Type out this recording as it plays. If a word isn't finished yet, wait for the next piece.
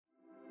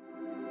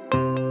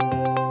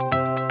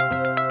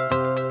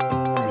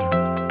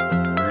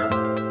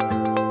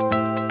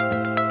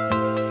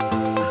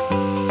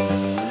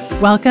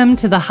Welcome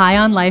to the High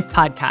on Life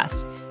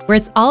podcast, where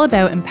it's all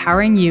about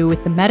empowering you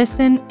with the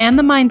medicine and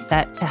the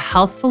mindset to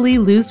healthfully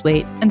lose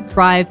weight and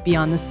thrive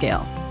beyond the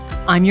scale.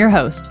 I'm your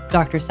host,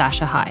 Dr.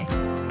 Sasha High.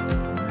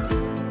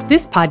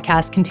 This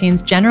podcast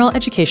contains general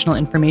educational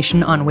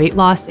information on weight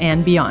loss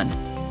and beyond.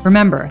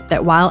 Remember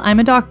that while I'm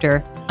a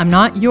doctor, I'm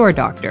not your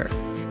doctor,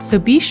 so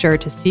be sure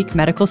to seek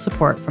medical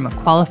support from a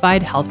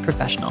qualified health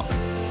professional.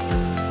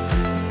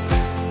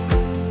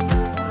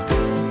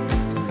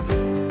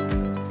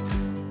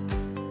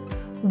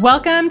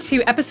 Welcome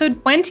to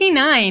episode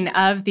 29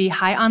 of the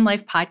High on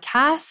Life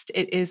podcast.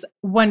 It is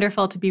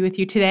wonderful to be with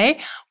you today.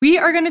 We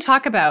are going to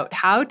talk about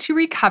how to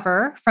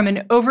recover from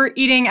an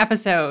overeating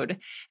episode.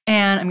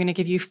 And I'm going to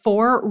give you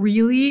 4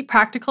 really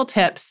practical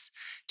tips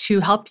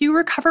to help you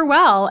recover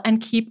well and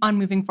keep on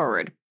moving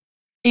forward.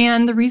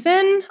 And the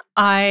reason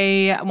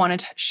I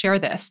wanted to share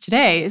this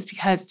today is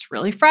because it's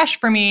really fresh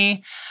for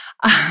me.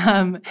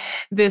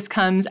 This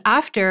comes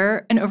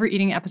after an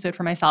overeating episode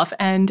for myself.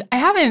 And I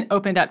haven't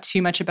opened up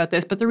too much about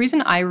this, but the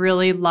reason I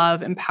really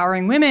love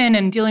empowering women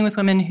and dealing with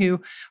women who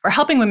are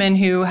helping women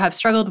who have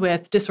struggled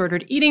with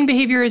disordered eating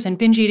behaviors and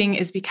binge eating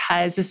is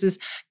because this is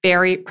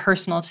very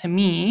personal to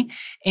me.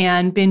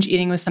 And binge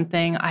eating was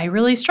something I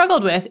really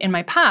struggled with in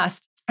my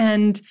past.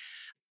 And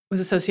was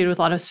associated with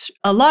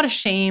a lot of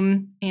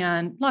shame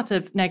and lots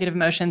of negative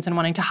emotions and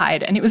wanting to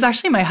hide. And it was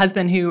actually my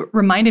husband who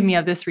reminded me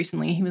of this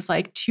recently. He was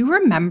like, "Do you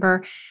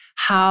remember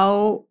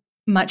how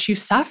much you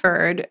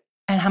suffered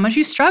and how much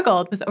you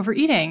struggled with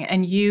overeating?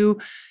 And you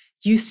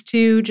used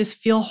to just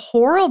feel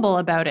horrible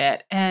about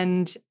it."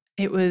 And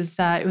it was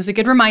a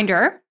good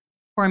reminder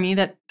for me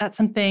that that's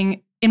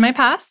something in my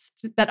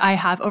past that I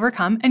have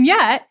overcome. And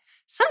yet,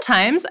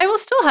 sometimes I will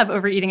still have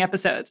overeating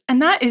episodes,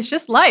 and that is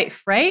just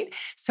life, right?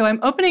 So I'm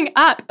opening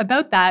up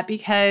about that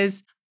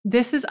because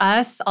this is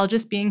us all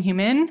just being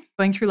human,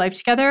 going through life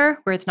together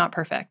where it's not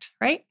perfect,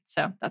 right?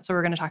 So that's what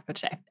we're going to talk about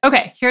today.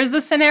 Okay, here's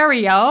the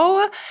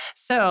scenario.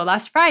 So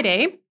last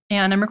Friday,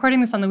 and I'm recording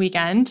this on the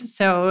weekend,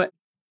 so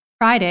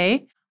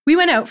Friday, we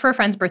went out for a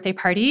friend's birthday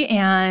party,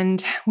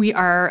 and we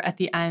are at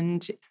the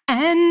end,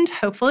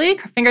 hopefully,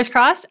 fingers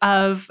crossed,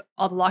 of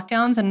all the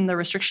lockdowns and the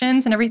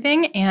restrictions and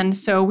everything. And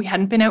so we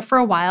hadn't been out for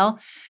a while.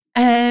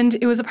 And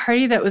it was a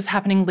party that was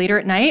happening later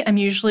at night. I'm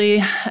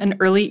usually an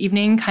early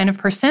evening kind of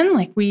person.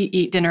 Like, we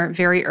eat dinner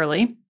very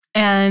early.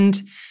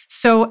 And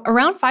so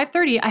around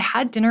 5:30, I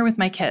had dinner with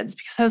my kids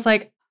because I was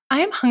like,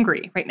 I am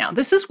hungry right now.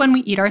 This is when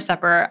we eat our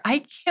supper.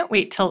 I can't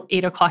wait till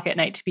 8 o'clock at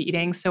night to be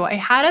eating. So I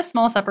had a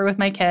small supper with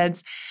my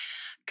kids.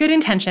 Good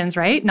intentions,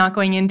 right? Not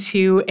going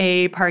into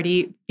a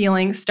party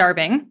feeling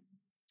starving.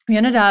 We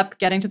ended up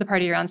getting to the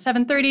party around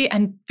 7:30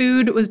 and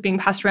food was being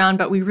passed around,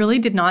 but we really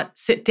did not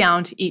sit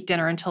down to eat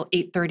dinner until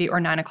 8:30 or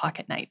 9 o'clock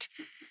at night.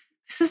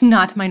 This is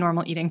not my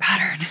normal eating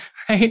pattern,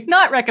 right?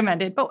 Not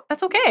recommended, but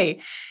that's okay.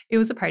 It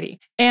was a party.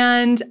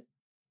 And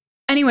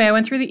anyway, I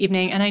went through the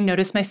evening and I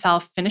noticed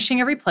myself finishing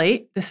every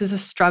plate. This is a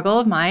struggle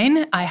of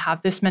mine. I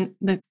have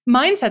the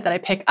mindset that I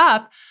pick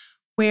up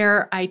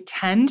where I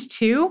tend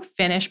to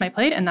finish my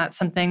plate. And that's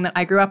something that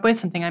I grew up with,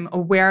 something I'm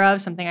aware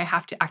of, something I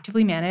have to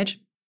actively manage.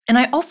 And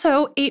I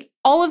also ate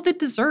all of the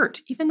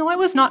dessert, even though I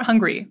was not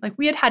hungry. Like,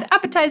 we had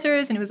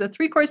appetizers and it was a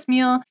 3-course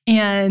meal,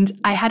 and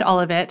I had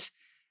all of it,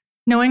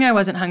 knowing I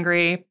wasn't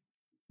hungry,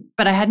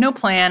 but I had no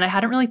plan. I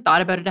hadn't really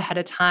thought about it ahead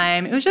of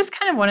time. It was just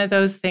kind of one of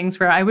those things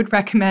where I would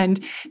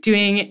recommend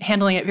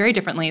handling it very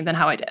differently than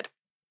how I did.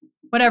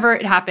 Whatever,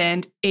 it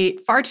happened,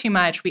 ate far too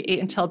much. We ate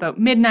until about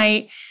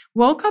midnight,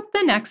 woke up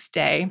the next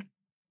day,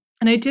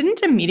 and I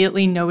didn't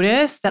immediately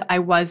notice that I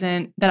was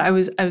kind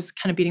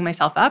of beating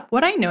myself up.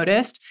 What I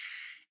noticed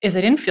is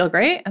I didn't feel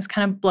great. I was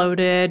kind of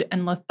bloated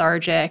and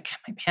lethargic.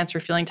 My pants were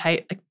feeling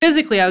tight. Like,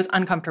 physically, I was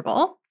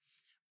uncomfortable.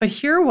 But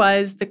here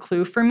was the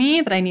clue for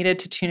me that I needed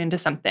to tune into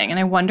something. And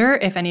I wonder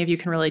if any of you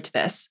can relate to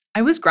this.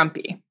 I was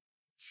grumpy.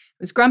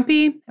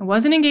 I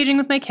wasn't engaging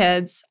with my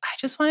kids. I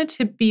just wanted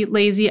to be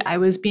lazy. I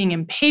was being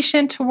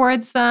impatient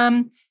towards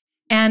them.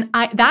 And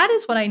that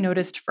is what I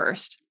noticed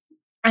first.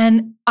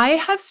 And I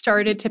have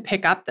started to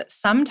pick up that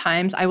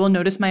sometimes I will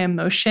notice my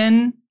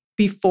emotion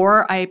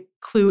before I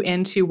clue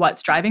into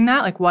what's driving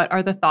that. Like, what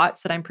are the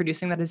thoughts that I'm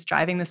producing that is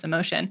driving this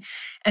emotion?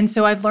 And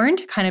so I've learned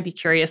to kind of be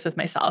curious with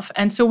myself.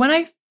 And so when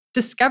I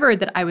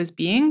discovered that I was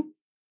being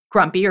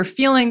grumpy or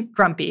feeling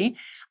grumpy,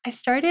 I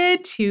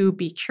started to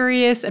be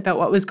curious about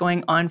what was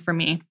going on for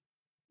me.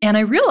 And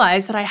I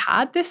realized that I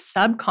had this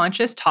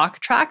subconscious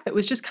talk track that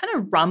was just kind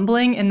of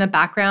rumbling in the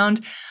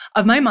background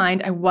of my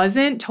mind. I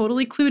wasn't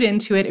totally clued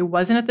into it. It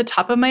wasn't at the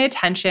top of my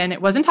attention.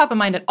 It wasn't top of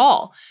mind at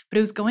all, but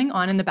it was going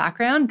on in the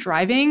background,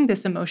 driving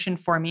this emotion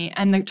for me.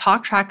 And the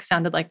talk track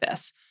sounded like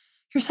this: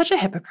 "You're such a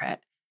hypocrite.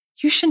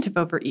 You shouldn't have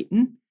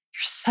overeaten.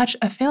 You're such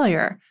a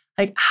failure.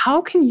 Like,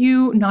 how can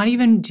you not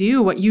even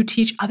do what you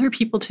teach other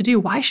people to do?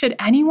 Why should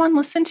anyone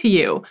listen to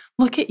you?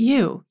 Look at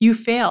you. You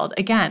failed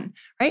again,"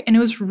 right? And it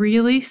was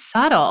really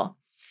subtle.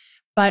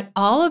 But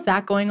all of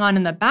that going on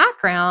in the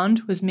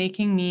background was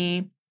making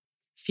me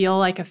feel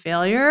like a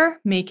failure,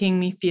 making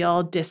me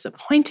feel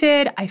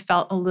disappointed. I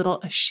felt a little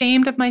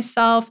ashamed of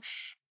myself.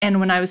 And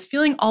when I was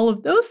feeling all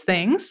of those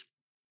things,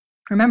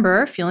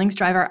 remember, feelings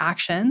drive our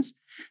actions.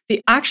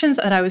 The actions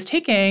that I was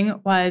taking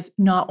was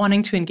not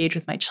wanting to engage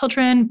with my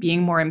children,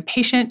 being more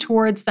impatient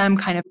towards them,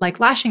 kind of like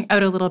lashing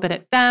out a little bit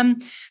at them.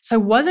 So I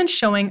wasn't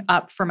showing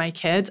up for my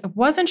kids. I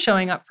wasn't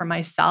showing up for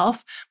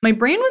myself. My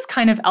brain was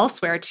kind of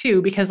elsewhere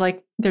too, because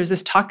like there's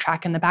this talk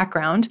track in the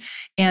background.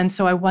 And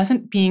so I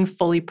wasn't being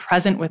fully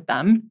present with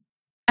them.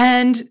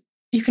 And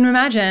you can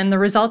imagine the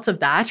results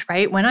of that,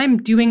 right? When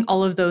I'm doing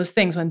all of those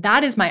things, when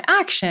that is my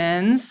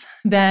actions,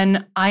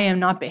 then I am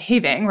not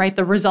behaving, right?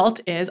 The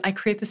result is I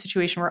create the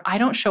situation where I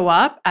don't show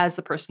up as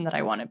the person that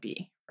I want to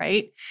be,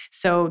 right?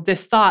 So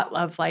this thought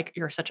of like,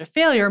 you're such a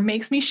failure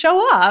makes me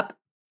show up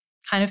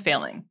kind of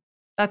failing.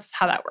 That's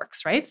how that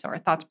works, right? So our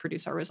thoughts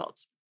produce our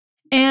results.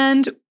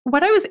 And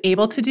what I was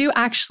able to do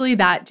actually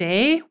that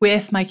day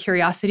with my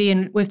curiosity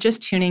and with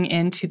just tuning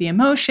into the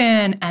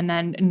emotion and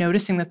then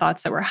noticing the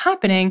thoughts that were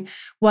happening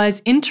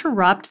was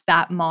interrupt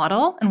that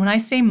model. And when I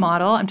say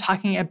model, I'm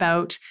talking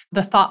about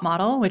the thought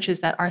model, which is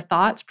that our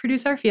thoughts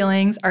produce our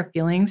feelings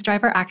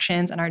drive our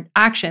actions, and our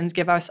actions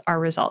give us our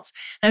results.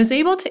 And I was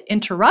able to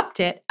interrupt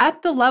it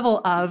at the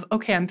level of,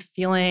 okay, I'm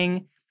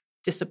feeling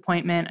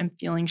disappointment, I'm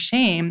feeling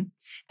shame.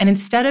 And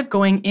instead of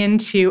going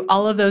into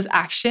all of those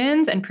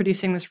actions and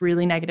producing this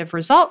really negative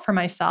result for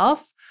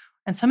myself,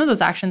 and some of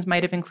those actions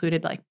might have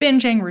included like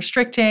binging,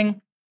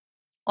 restricting,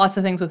 lots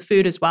of things with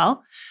food as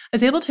well, I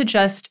was able to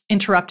just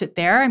interrupt it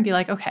there and be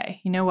like,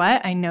 okay, you know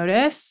what? I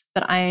notice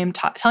that I am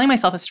telling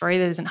myself a story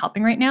that isn't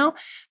helping right now.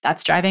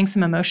 That's driving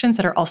some emotions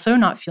that are also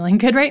not feeling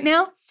good right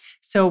now.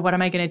 So what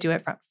am I going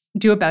to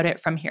do about it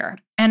from here?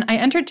 And I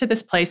entered to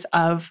this place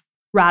of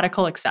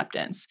radical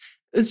acceptance.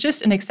 It was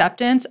just an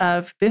acceptance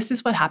of this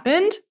is what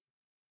happened.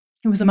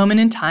 It was a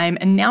moment in time.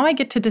 And now I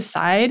get to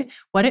decide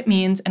what it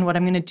means and what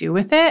I'm going to do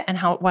with it and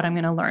what I'm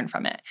going to learn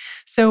from it.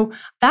 So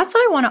that's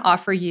what I want to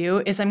offer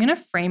you is I'm going to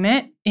frame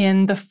it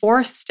in the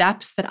 4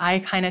 steps that I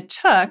kind of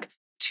took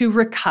to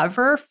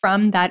recover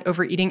from that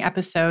overeating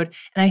episode.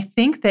 And I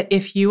think that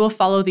if you will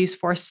follow these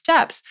 4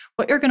 steps,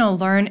 what you're going to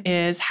learn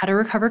is how to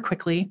recover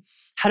quickly,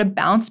 how to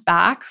bounce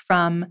back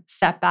from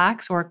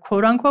setbacks or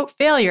quote unquote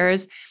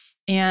failures,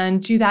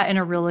 and do that in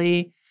a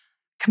really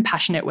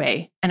compassionate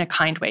way and a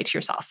kind way to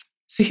yourself.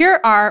 So here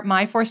are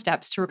my 4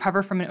 steps to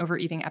recover from an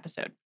overeating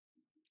episode.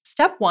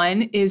 Step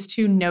 1 is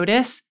to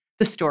notice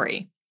the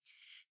story.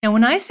 Now,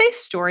 when I say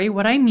story,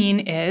 what I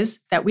mean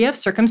is that we have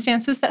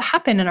circumstances that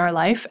happen in our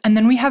life, and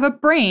then we have a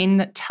brain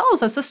that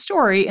tells us a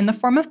story in the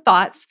form of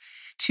thoughts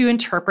to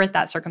interpret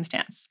that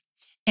circumstance.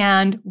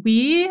 And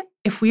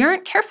if we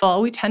aren't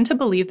careful, we tend to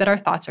believe that our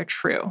thoughts are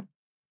true.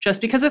 Just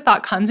because a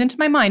thought comes into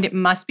my mind, it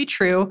must be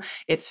true.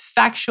 It's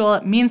factual.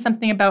 It means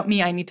something about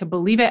me. I need to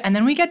believe it. And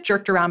then we get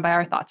jerked around by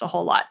our thoughts a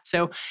whole lot.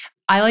 So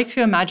I like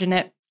to imagine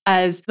it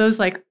as those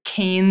like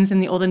canes in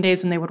the olden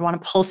days when they would want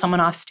to pull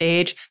someone off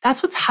stage.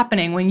 That's what's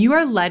happening when you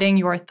are letting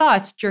your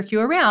thoughts jerk you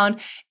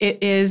around.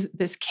 It is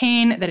this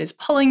cane that is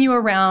pulling you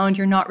around.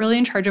 You're not really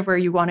in charge of where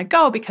you want to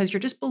go because you're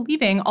just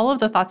believing all of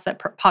the thoughts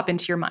that pop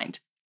into your mind.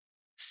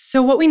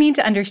 So what we need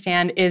to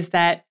understand is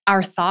that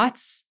our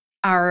thoughts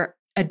are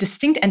a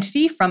distinct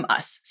entity from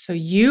us. So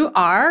you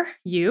are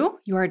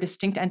a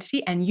distinct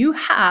entity and you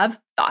have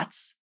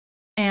thoughts.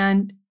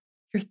 And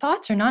your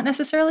thoughts are not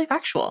necessarily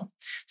factual.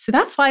 So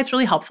that's why it's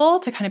really helpful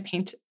to kind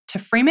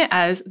of frame it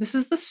as this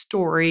is the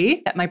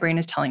story that my brain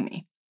is telling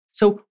me.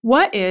 So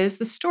what is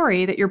the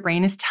story that your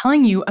brain is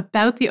telling you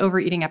about the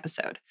overeating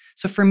episode?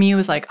 So for me, it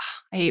was like,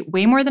 I ate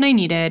way more than I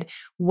needed.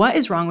 What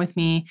is wrong with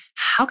me?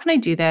 How can I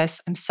do this?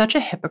 I'm such a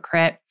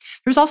hypocrite.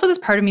 There was also this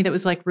part of me that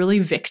was like really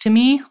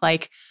victim-y,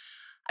 like,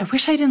 I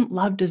wish I didn't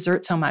love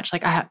dessert so much,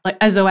 like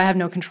as though I have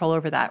no control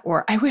over that.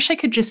 Or I wish I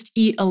could just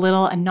eat a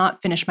little and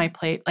not finish my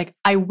plate. Like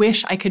I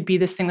wish I could be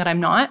this thing that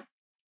I'm not,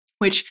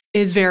 which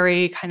is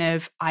very kind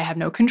of, I have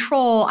no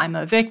control, I'm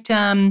a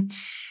victim.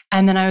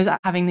 And then I was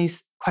having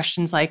these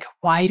questions like,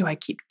 why do I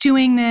keep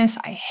doing this?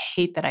 I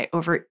hate that I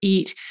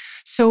overeat.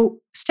 So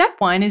step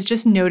 1 is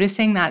just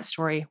noticing that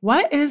story.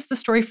 What is the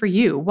story for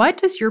you? How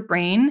does your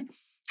brain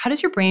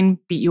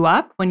beat you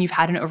up when you've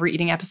had an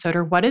overeating episode?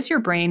 Or what does your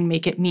brain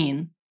make it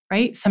mean?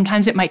 Right?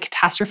 Sometimes it might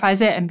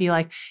catastrophize it and be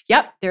like,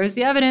 yep, there's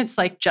the evidence,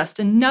 like just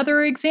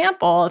another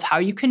example of how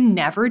you can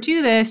never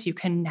do this. You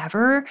can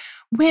never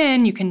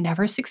win. You can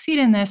never succeed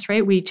in this,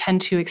 right? We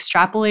tend to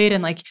extrapolate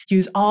and like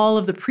use all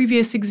of the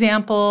previous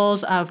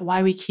examples of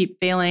why we keep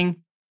failing.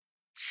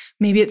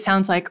 Maybe it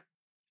sounds like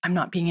I'm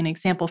not being an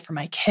example for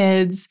my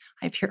kids.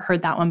 I've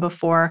heard that one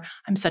before.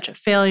 I'm such a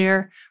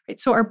failure, right?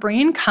 So our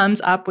brain comes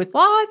up with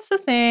lots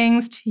of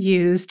things to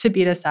use to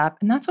beat us up,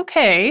 and that's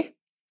okay.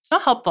 It's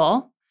not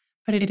helpful.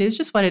 But it is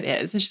just what it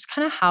is. It's just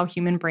kind of how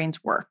human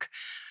brains work.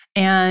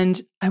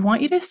 And I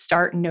want you to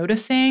start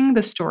noticing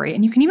the story.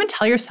 And you can even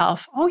tell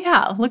yourself, oh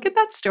yeah, look at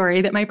that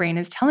story that my brain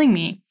is telling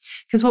me.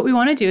 Because what we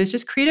want to do is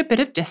just create a bit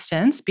of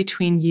distance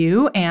between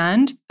you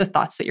and the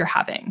thoughts that you're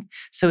having.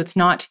 So it's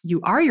not you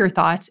are your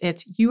thoughts,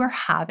 it's you are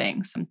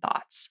having some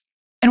thoughts.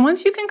 And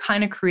once you can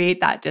kind of create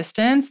that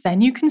distance,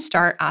 then you can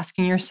start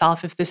asking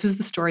yourself if this is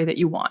the story that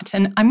you want.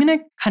 And I'm going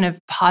to kind of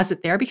pause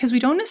it there because we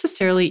don't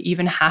necessarily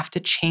even have to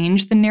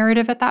change the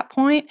narrative at that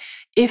point.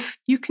 If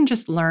you can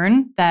just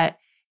learn that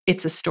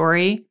it's a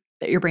story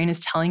that your brain is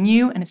telling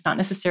you and it's not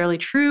necessarily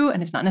true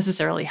and it's not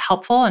necessarily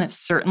helpful and it's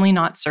certainly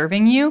not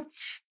serving you,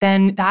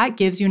 then that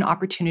gives you an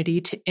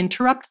opportunity to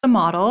interrupt the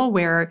model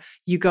where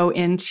you go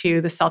into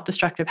the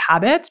self-destructive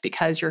habits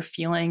because you're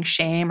feeling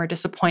shame or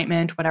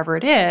disappointment, whatever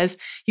it is.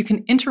 You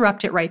can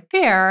interrupt it right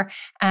there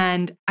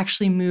and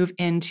actually move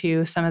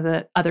into some of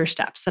the other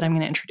steps that I'm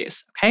going to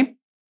introduce, okay?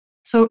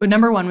 So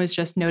number one was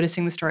just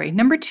noticing the story.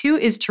 Number two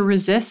is to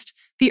resist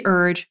the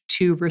urge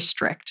to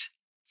restrict.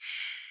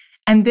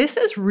 And this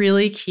is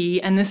really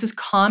key. And this is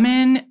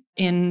common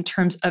in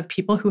terms of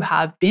people who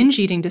have binge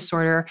eating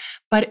disorder,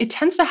 but it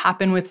tends to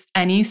happen with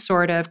any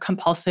sort of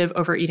compulsive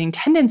overeating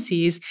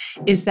tendencies,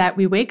 is that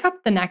we wake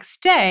up the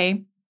next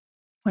day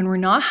when we're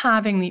not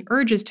having the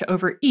urges to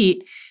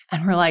overeat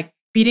and we're like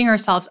beating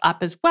ourselves up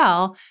as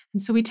well.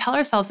 And so we tell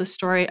ourselves a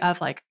story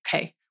of like,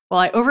 okay, well,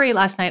 I overate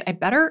last night. I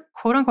better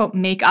quote unquote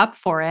make up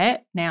for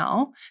it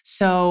now.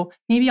 So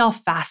maybe I'll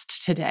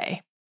fast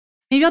today.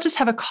 Maybe I'll just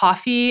have a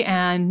coffee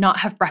and not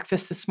have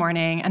breakfast this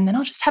morning. And then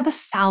I'll just have a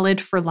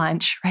salad for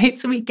lunch, right?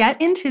 So we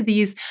get into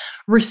this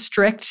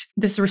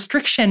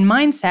restriction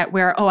mindset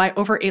where, oh, I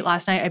overate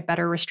last night. I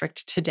better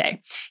restrict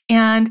today.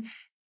 And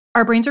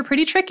our brains are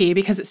pretty tricky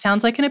because it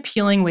sounds like an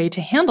appealing way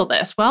to handle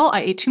this. Well,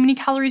 I ate too many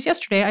calories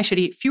yesterday. I should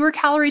eat fewer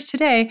calories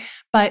today,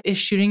 but is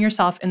shooting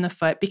yourself in the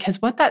foot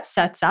because what that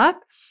sets up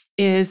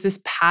is this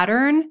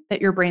pattern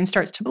that your brain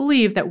starts to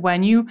believe that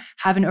when you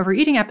have an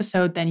overeating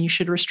episode, then you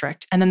should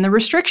restrict. And then the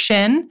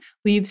restriction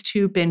leads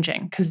to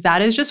binging because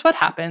that is just what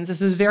happens.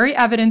 This is very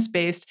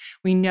evidence-based.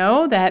 We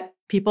know that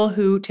people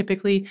who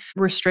typically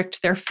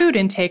restrict their food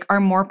intake are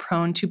more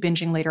prone to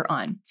binging later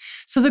on.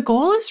 So the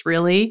goal is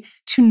really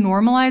to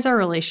normalize our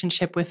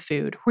relationship with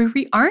food, where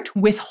we aren't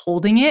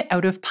withholding it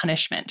out of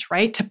punishment,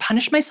 right? To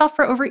punish myself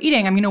for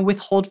overeating, I'm going to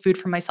withhold food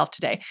from myself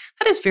today.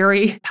 That is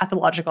very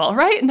pathological,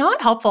 right?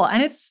 Not helpful.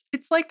 And it's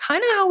like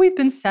kind of how we've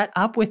been set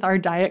up with our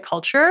diet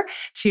culture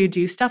to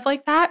do stuff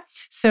like that.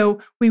 So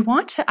we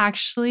want to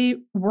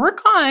actually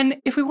work on,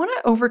 if we want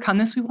to overcome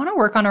this, we want to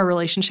work on our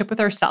relationship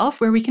with ourselves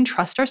where we can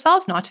trust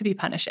ourselves not to be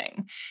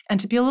punishing and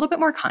to be a little bit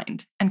more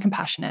kind and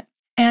compassionate.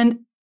 And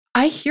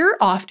I hear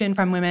often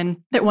from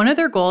women that one of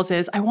their goals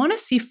is, I want to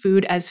see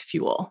food as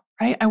fuel,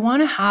 right? I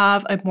want to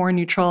have a more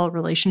neutral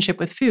relationship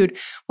with food.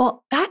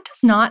 Well, that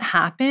does not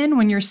happen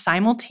when you're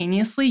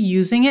simultaneously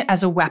using it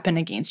as a weapon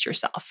against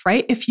yourself,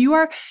 right? If you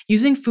are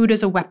using food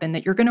as a weapon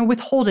that you're going to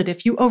withhold it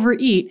if you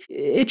overeat,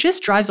 it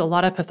just drives a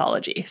lot of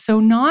pathology.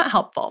 So not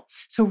helpful.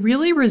 So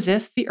really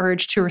resist the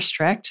urge to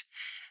restrict.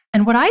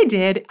 And what I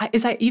did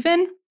is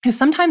because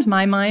sometimes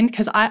my mind,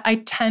 because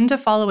I tend to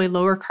follow a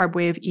lower carb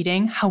way of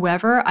eating.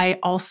 However, I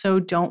also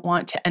don't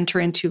want to enter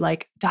into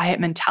like diet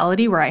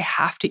mentality where I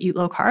have to eat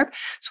low carb.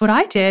 So what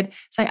I did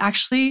is I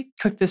actually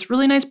cooked this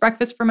really nice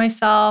breakfast for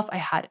myself. I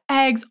had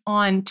eggs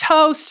on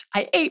toast.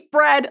 I ate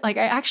bread. Like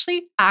I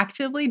actually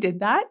actively did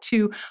that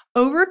to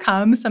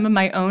overcome some of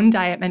my own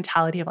diet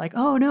mentality of like,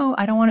 oh no,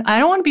 I don't want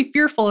to be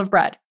fearful of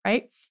bread,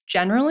 right?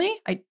 Generally,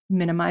 I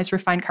minimize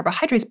refined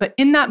carbohydrates. But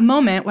in that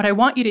moment, what I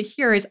want you to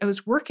hear is I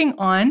was working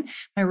on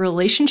my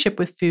relationship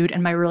with food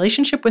and my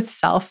relationship with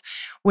self,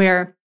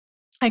 where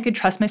I could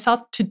trust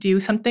myself to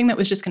do something that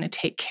was just going to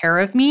take care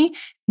of me,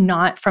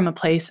 not from a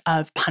place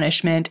of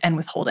punishment and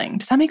withholding.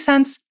 Does that make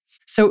sense?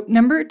 So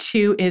number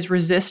two is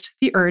resist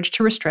the urge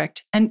to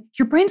restrict. And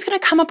your brain's going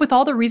to come up with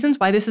all the reasons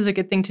why this is a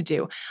good thing to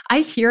do. I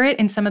hear it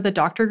in some of the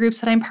doctor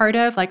groups that I'm part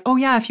of, like, oh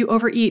yeah, if you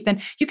overeat,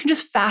 then you can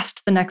just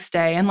fast the next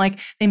day. And like,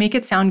 they make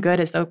it sound good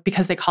as though,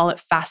 because they call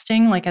it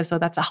fasting, like as though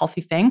that's a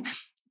healthy thing.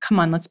 Come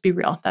on, let's be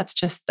real. That's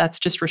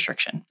just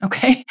restriction.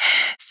 Okay.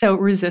 So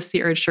resist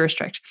the urge to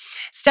restrict.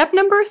 Step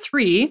number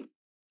three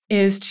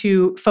is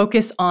to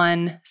focus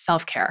on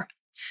self-care.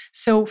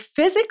 So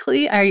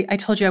physically, I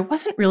told you I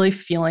wasn't really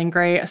feeling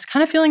great. I was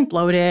kind of feeling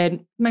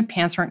bloated. My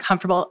pants weren't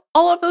comfortable.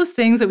 All of those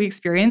things that we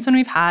experience when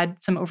we've had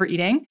some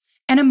overeating.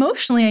 And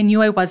emotionally, I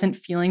knew I wasn't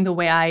feeling the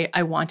way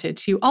I wanted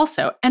to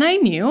also. And I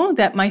knew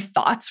that my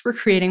thoughts were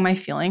creating my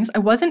feelings. I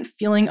wasn't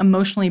feeling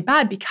emotionally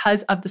bad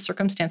because of the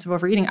circumstance of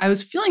overeating. I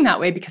was feeling that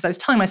way because I was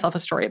telling myself a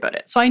story about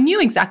it. So I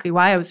knew exactly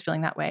why I was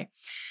feeling that way.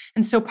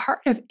 And so part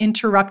of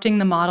interrupting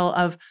the model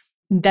of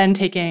then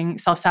taking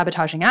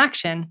self-sabotaging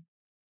action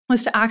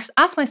was to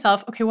ask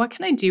myself, okay, what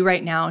can I do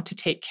right now to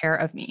take care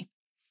of me?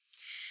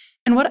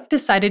 And what I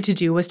decided to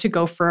do was to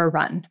go for a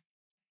run.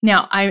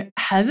 Now, I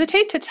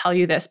hesitate to tell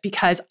you this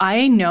because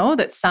I know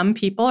that some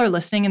people are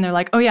listening and they're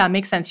like, oh yeah, it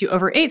makes sense. You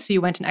overate, so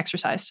you went and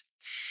exercised.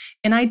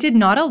 And I did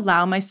not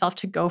allow myself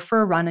to go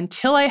for a run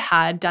until I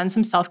had done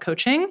some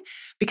self-coaching,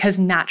 because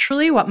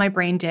naturally what my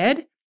brain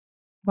did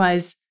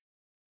was,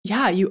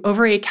 yeah, you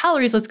overate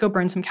calories, let's go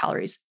burn some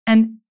calories.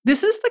 And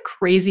this is the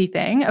crazy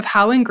thing of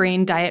how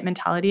ingrained diet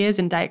mentality is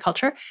in diet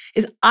culture,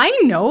 is I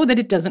know that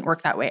it doesn't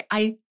work that way.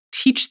 I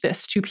teach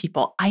this to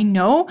people. I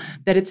know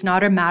that it's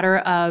not a matter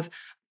of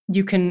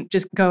you can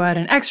just go out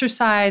and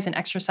exercise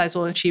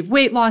will achieve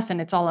weight loss,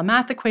 and it's all a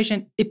math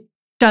equation. It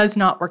does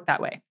not work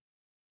that way.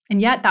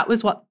 And yet that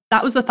was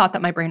the thought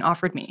that my brain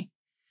offered me.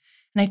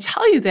 And I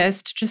tell you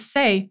this to just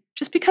say,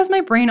 just because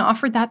my brain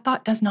offered that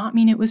thought does not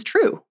mean it was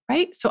true,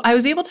 right? So I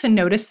was able to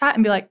notice that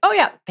and be like, oh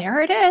yeah, there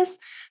it is.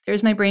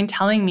 There's my brain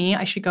telling me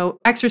I should go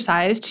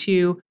exercise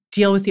to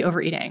deal with the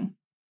overeating.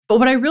 But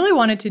what I really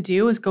wanted to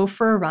do was go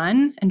for a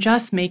run and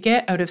just make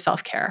it out of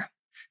self-care.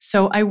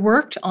 So I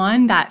worked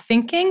on that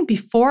thinking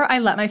before I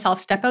let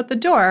myself step out the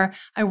door.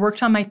 I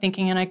worked on my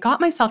thinking and I got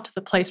myself to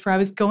the place where I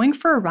was going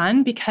for a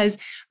run, because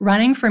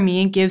running for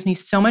me gives me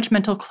so much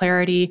mental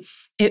clarity.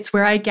 It's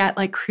where I get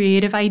like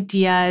creative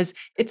ideas.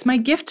 It's my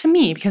gift to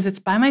me because it's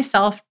by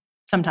myself.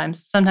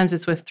 Sometimes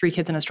it's with 3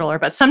 kids in a stroller,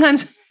 but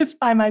sometimes it's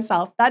by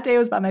myself. That day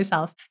was by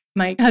myself.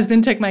 My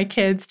husband took my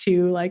kids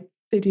to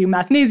they do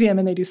mathnasium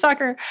and they do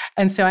soccer.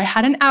 And so I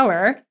had an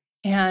hour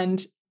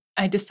and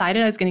I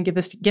decided I was going to give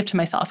this gift to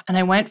myself. And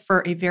I went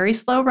for a very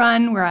slow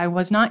run where I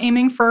was not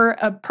aiming for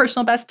a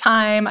personal best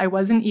time. I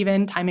wasn't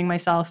even timing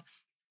myself.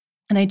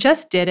 And I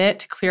just did it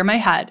to clear my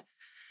head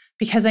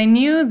because I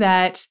knew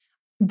that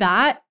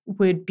that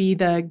would be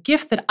the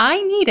gift that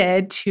I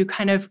needed to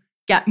kind of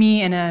get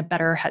me in a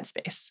better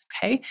headspace.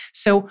 Okay.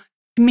 So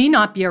it may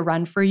not be a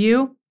run for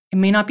you. It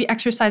may not be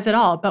exercise at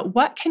all, but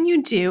what can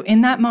you do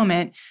in that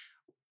moment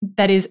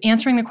that is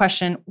answering the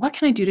question, what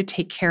can I do to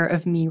take care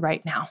of me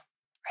right now?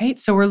 Right?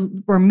 So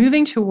we're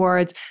moving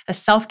towards a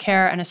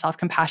self-care and a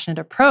self-compassionate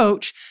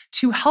approach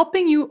to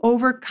helping you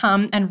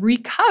overcome and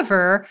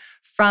recover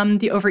from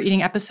the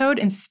overeating episode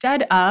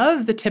instead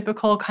of the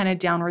typical kind of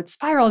downward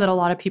spiral that a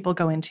lot of people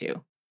go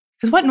into.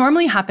 Because what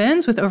normally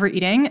happens with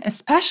overeating,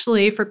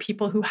 especially for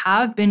people who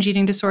have binge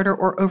eating disorder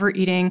or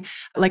overeating,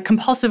 like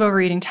compulsive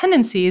overeating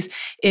tendencies,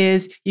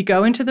 is you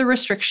go into the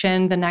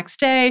restriction the next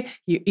day,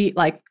 you eat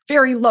like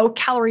very low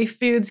calorie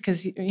foods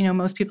because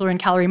most people are in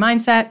calorie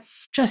mindset,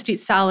 just eat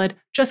salad,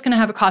 just going to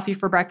have a coffee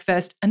for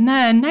breakfast. And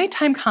then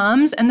nighttime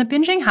comes and the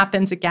binging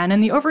happens again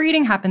and the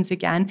overeating happens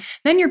again.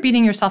 Then you're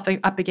beating yourself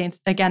up again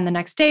the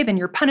next day. Then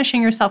you're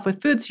punishing yourself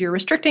with food. So you're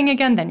restricting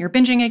again, then you're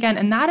binging again.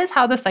 And that is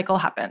how the cycle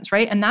happens,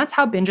 right? And that's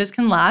how binges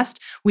can last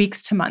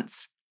weeks to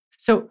months.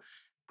 So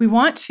we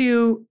want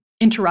to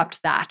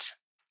interrupt that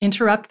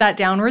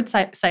downward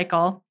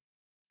cycle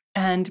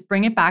and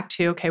bring it back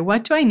to, okay,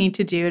 what do I need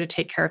to do to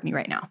take care of me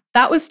right now?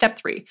 That was step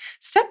 3.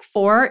 Step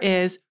 4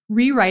 is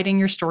rewriting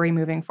your story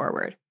moving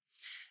forward.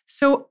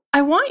 So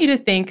I want you to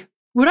think,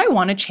 would I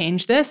want to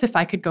change this if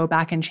I could go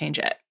back and change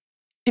it?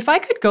 If I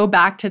could go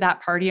back to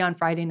that party on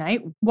Friday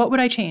night, what would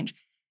I change?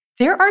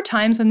 There are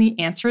times when the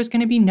answer is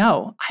going to be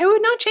no. I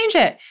would not change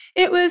it.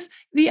 It was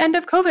the end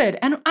of COVID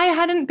and I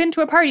hadn't been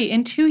to a party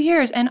in 2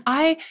 years and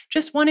I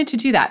just wanted to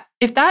do that.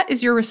 If that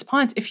is your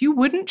response, if you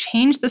wouldn't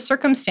change the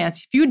circumstance,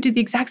 if you would do the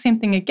exact same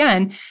thing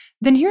again,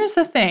 then here's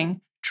the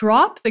thing.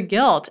 Drop the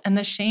guilt and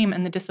the shame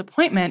and the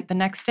disappointment the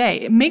next day.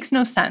 It makes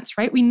no sense,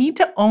 right? We need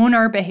to own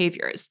our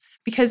behaviors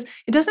because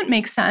it doesn't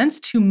make sense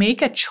to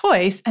make a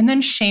choice and then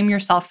shame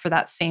yourself for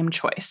that same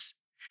choice.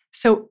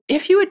 So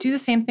if you would do the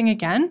same thing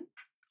again,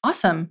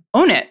 awesome.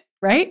 Own it,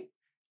 right?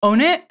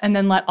 Own it and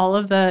then let all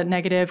of the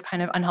negative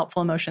kind of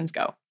unhelpful emotions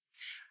go.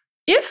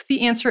 If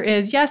the answer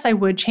is yes, I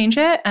would change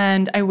it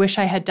and I wish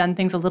I had done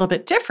things a little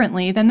bit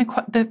differently, then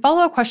the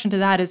follow-up question to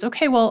that is,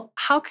 okay, well,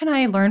 how can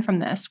I learn from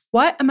this?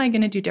 What am I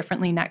going to do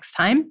differently next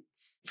time?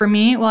 For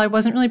me, I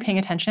wasn't really paying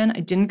attention. I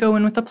didn't go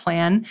in with a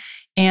plan.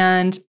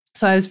 And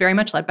so I was very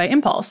much led by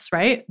impulse,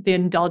 right? The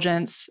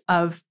indulgence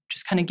of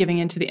just kind of giving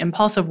into the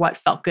impulse of what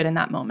felt good in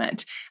that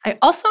moment. I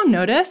also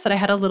noticed that I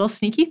had a little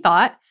sneaky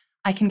thought,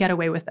 I can get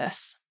away with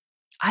this.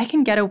 I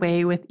can get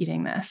away with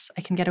eating this.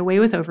 I can get away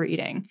with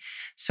overeating.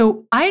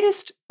 So I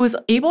just was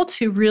able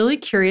to really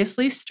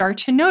curiously start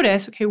to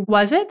notice, okay,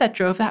 was it that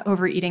drove that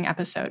overeating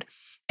episode?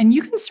 And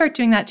you can start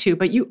doing that too,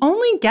 but you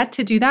only get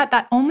to do that.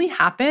 That only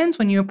happens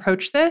when you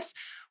approach this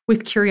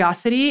with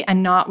curiosity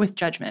and not with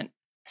judgment.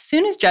 As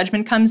soon as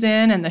judgment comes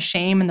in and the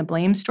shame and the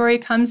blame story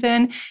comes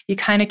in, you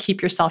kind of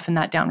keep yourself in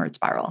that downward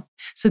spiral.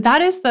 So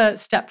that is the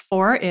step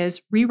 4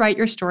 is rewrite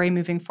your story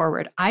moving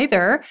forward,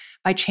 either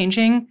by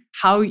changing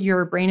how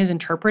your brain is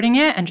interpreting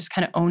it and just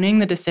kind of owning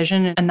the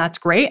decision, and that's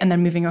great, and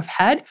then moving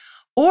ahead,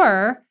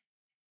 or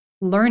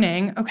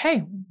learning, okay,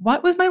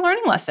 what was my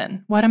learning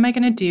lesson? What am I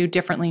going to do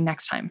differently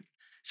next time?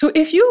 So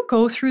if you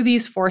go through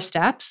these 4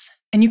 steps,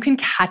 and you can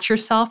catch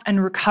yourself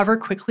and recover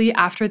quickly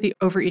after the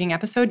overeating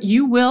episode,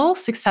 you will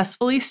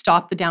successfully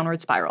stop the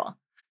downward spiral.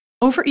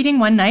 Overeating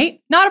one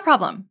night, not a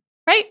problem,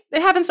 right?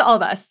 It happens to all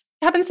of us.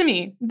 It happens to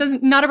me.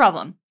 Not a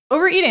problem.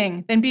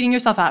 Overeating, then beating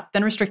yourself up,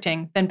 then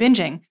restricting, then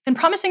binging, then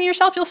promising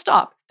yourself you'll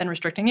stop, then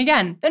restricting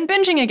again, then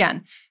binging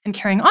again, and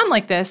carrying on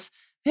like this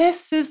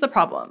is the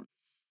problem.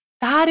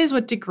 That is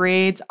what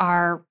degrades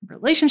our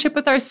relationship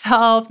with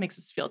ourselves, makes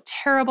us feel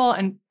terrible,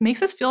 and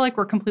makes us feel like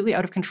we're completely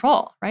out of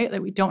control, right?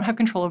 That we don't have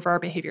control over our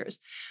behaviors.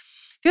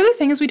 The other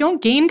thing is we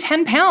don't gain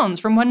 10 pounds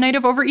from one night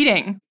of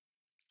overeating.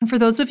 And for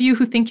those of you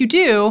who think you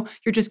do,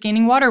 you're just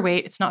gaining water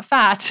weight. It's not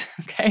fat,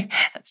 okay?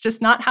 That's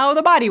just not how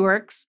the body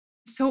works.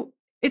 So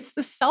It's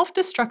the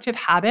self-destructive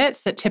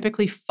habits that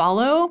typically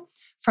follow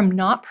from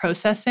not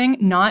processing,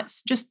 not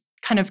just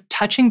kind of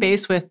touching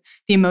base with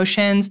the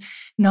emotions,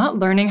 not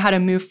learning how to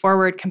move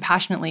forward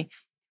compassionately.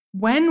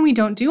 When we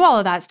don't do all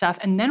of that stuff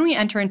and then we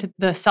enter into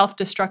the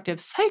self-destructive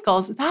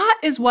cycles, that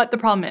is what the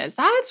problem is.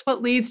 That's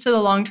what leads to the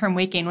long-term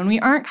weight gain when we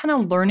aren't kind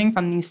of learning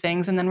from these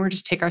things and then we're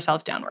just take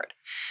ourselves downward.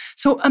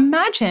 So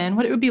imagine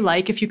what it would be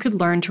like if you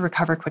could learn to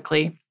recover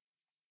quickly,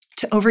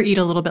 to overeat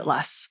a little bit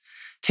less,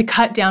 to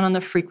cut down on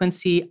the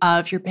frequency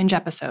of your binge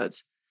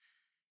episodes,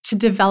 to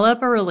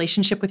develop a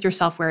relationship with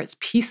yourself where it's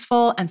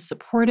peaceful and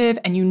supportive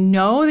and you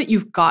know that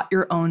you've got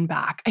your own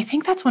back. I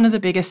think that's one of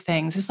the biggest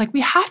things is like we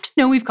have to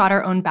know we've got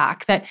our own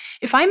back, that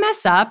if I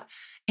mess up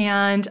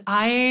and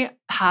I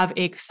have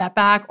a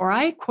setback or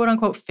I quote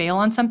unquote fail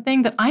on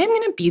something, that I am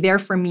going to be there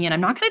for me and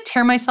I'm not going to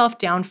tear myself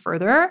down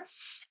further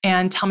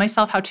and tell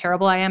myself how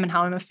terrible I am and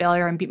how I'm a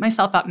failure and beat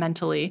myself up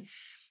mentally.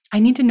 I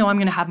need to know I'm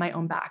going to have my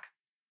own back.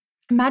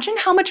 Imagine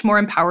how much more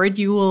empowered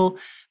you will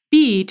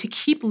be to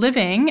keep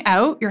living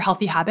out your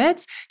healthy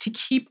habits, to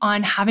keep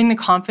on having the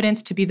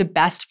confidence to be the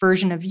best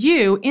version of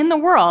you in the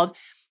world.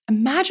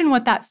 Imagine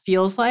what that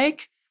feels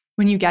like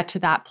when you get to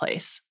that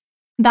place.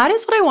 That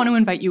is what I want to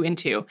invite you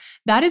into.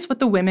 That is what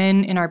the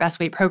women in our Best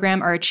Weight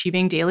program are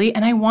achieving daily.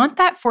 And I want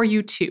that for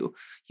you too.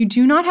 You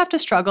do not have to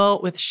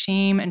struggle with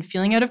shame and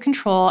feeling out of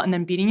control and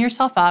then beating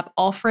yourself up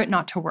all for it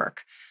not to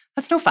work.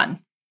 That's no fun.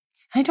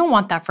 And I don't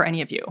want that for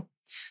any of you.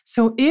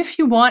 So if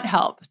you want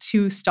help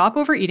to stop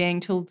overeating,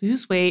 to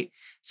lose weight,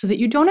 so that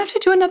you don't have to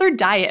do another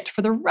diet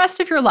for the rest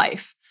of your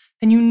life,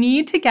 then you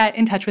need to get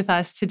in touch with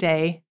us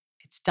today.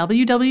 It's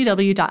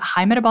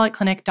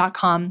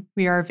www.highmetabolicclinic.com.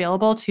 We are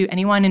available to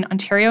anyone in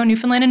Ontario,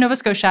 Newfoundland, and Nova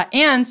Scotia,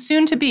 and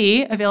soon to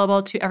be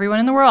available to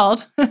everyone in the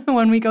world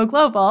when we go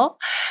global,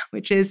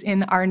 which is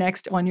in our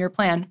next 1-year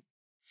plan,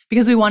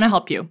 because we want to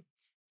help you.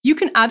 You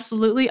can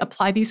absolutely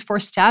apply these 4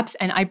 steps,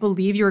 and I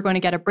believe you are going to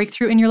get a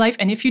breakthrough in your life.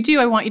 And if you do,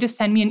 I want you to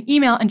send me an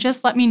email and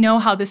just let me know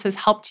how this has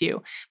helped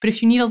you. But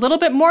if you need a little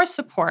bit more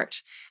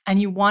support and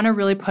you want to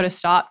really put a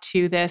stop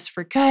to this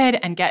for good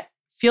and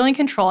feel in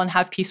control and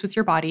have peace with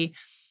your body,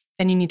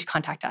 then you need to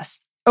contact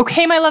us.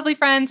 Okay, my lovely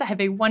friends, have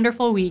a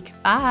wonderful week.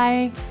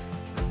 Bye.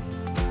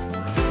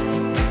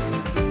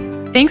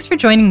 Thanks for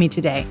joining me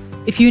today.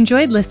 If you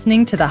enjoyed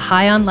listening to the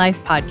High on Life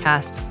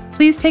podcast,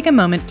 please take a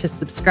moment to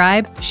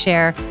subscribe,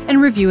 share, and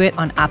review it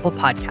on Apple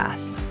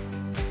Podcasts.